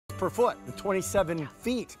per foot, the 27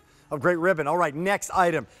 feet of great ribbon. All right, next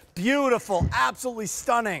item. Beautiful, absolutely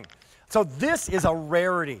stunning. So this is a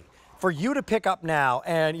rarity for you to pick up now,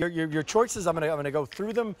 and your choices, I'm gonna go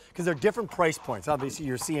through them because they're different price points. Obviously,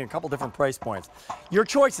 you're seeing a couple different price points. Your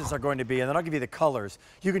choices are going to be, and then I'll give you the colors.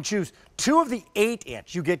 You can choose 2 of the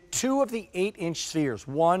 8-inch. You get 2 of the 8-inch spheres,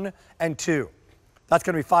 1 and 2. That's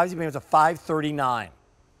gonna be 5 easy payments of $539.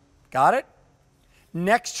 Got it?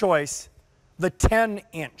 Next choice, the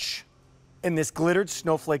 10-inch in this glittered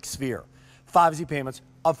snowflake sphere. 5 easy payments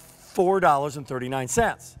of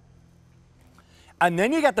 $4.39. And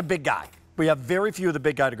then you got the big guy. We have very few of the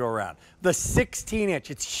big guy to go around. The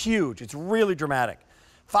 16-inch, it's huge. It's really dramatic.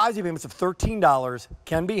 5 easy payments of $13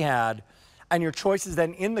 can be had. And your choices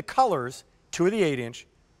then in the colors, 2 of the 8-inch,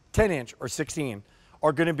 10-inch, or 16,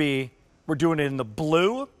 are going to be, we're doing it in the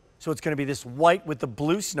blue. So it's going to be this white with the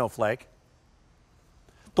blue snowflake.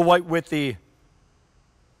 The white with the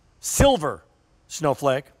silver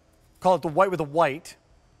snowflake. Call it the white with the white.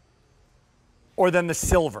 Or then the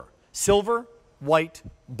silver. Silver, white,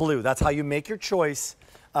 blue. That's how you make your choice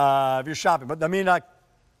if you're shopping. But I mean, like,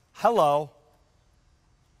 hello,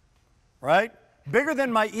 right? Bigger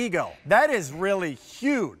than my ego. That is really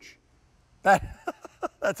huge.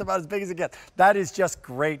 That's about as big as it gets. That is just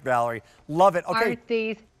great, Valerie. Love it. Okay. Aren't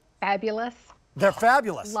these fabulous? They're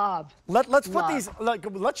fabulous. Love. Let's put these.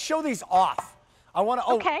 Let's show these off. I want to.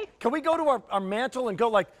 Oh, okay. Can we go to our mantle and go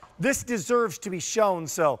like? This deserves to be shown,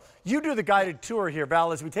 so you do the guided tour here,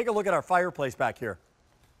 Val, as we take a look at our fireplace back here.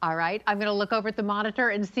 All right, I'm gonna look over at the monitor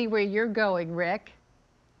and see where you're going, Rick.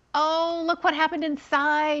 Oh, look what happened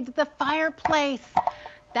inside the fireplace.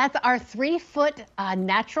 That's our 3-foot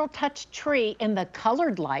natural touch tree in the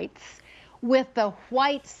colored lights with the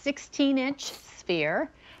white 16-inch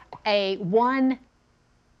sphere, a 1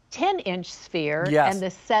 10-inch sphere, yes, and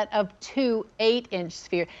the set of 2 8-inch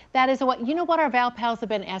sphere. That is what, you know what our Val Pals have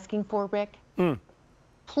been asking for, Rick?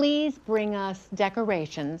 Please bring us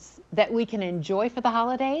decorations that we can enjoy for the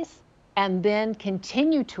holidays and then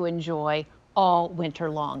continue to enjoy all winter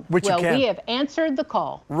long. Which well, you can. We have answered the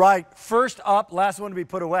call. Right, first up, last one to be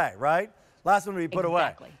put away, right? Last one to be put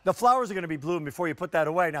away. The flowers are gonna be blooming before you put that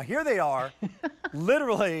away. Now here they are,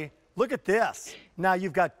 literally. Look at this. Now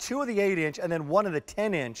you've got 2 of the 8-inch and then 1 of the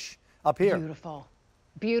 10-inch up here. Beautiful.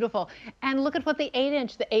 Beautiful. And look at what the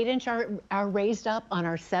 8-inch, the 8-inch are raised up on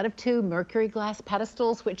our set of 2 mercury glass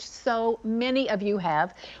pedestals, which so many of you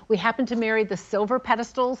have. We happen to marry the silver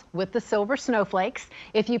pedestals with the silver snowflakes.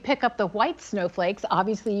 If you pick up the white snowflakes,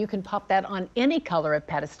 obviously you can pop that on any color of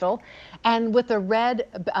pedestal. And with the red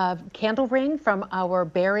candle ring from our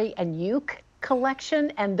berry and uke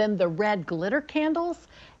collection, and then the red glitter candles,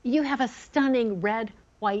 you have a stunning red,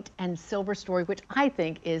 white, and silver story, which I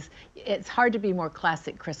think it's hard to be more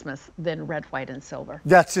classic Christmas than red, white, and silver.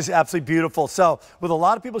 That's just absolutely beautiful. So with a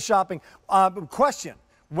lot of people shopping, question,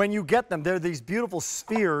 when you get them, they're these beautiful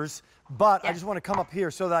spheres, but yes, I just want to come up here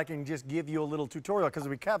so that I can just give you a little tutorial because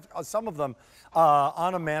we kept some of them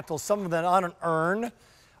on a mantle, some of them on an urn,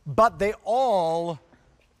 but they all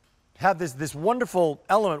have this wonderful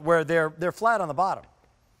element where they're flat on the bottom.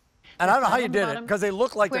 And I don't know how you did it, because they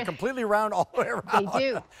look like they're completely round all the way around. They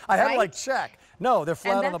do. I had to like check. No, they're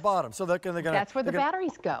flat on the bottom. So they're gonna. That's where the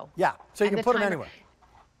batteries go. Yeah, so you can put them anywhere.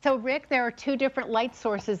 So Rick, there are 2 different light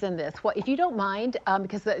sources in this. Well, if you don't mind,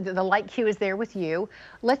 because the light cue is there with you,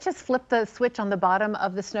 let's just flip the switch on the bottom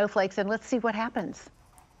of the snowflakes and let's see what happens.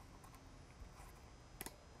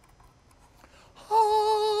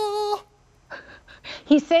 Oh.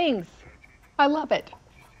 He sings. I love it.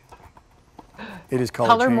 It is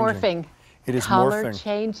color morphing. It is color morphing.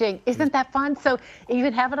 Changing. Isn't that fun? So you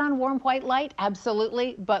can have it on warm white light,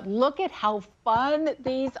 absolutely. But look at how fun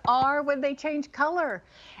these are when they change color.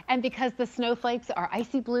 And because the snowflakes are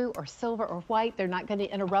icy blue or silver or white, they're not going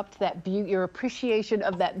to interrupt that your appreciation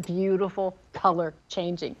of that beautiful color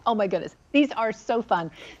changing. Oh my goodness. These are so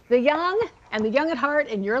fun. The young and the young at heart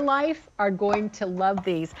in your life are going to love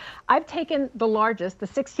these. I've taken the largest, the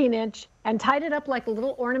 16-inch, and tied it up like a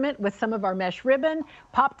little ornament with some of our mesh ribbon,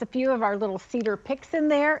 popped a few of our little cedar picks in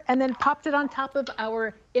there, and then popped it on top of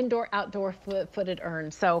our indoor-outdoor footed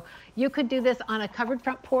urn. So you could do this on a covered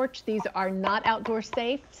front porch. These are not outdoor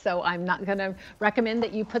safe, so I'm not going to recommend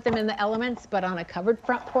that you put them in the elements, but on a covered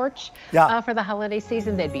front porch for the holiday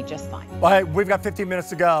season, they'd be just fine. Well, hey, we've got 15 minutes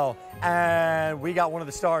to go, and we got one of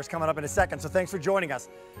the stars coming up in a second, so thanks for joining us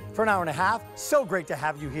for an hour and a half. So great to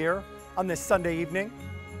have you here on this Sunday evening.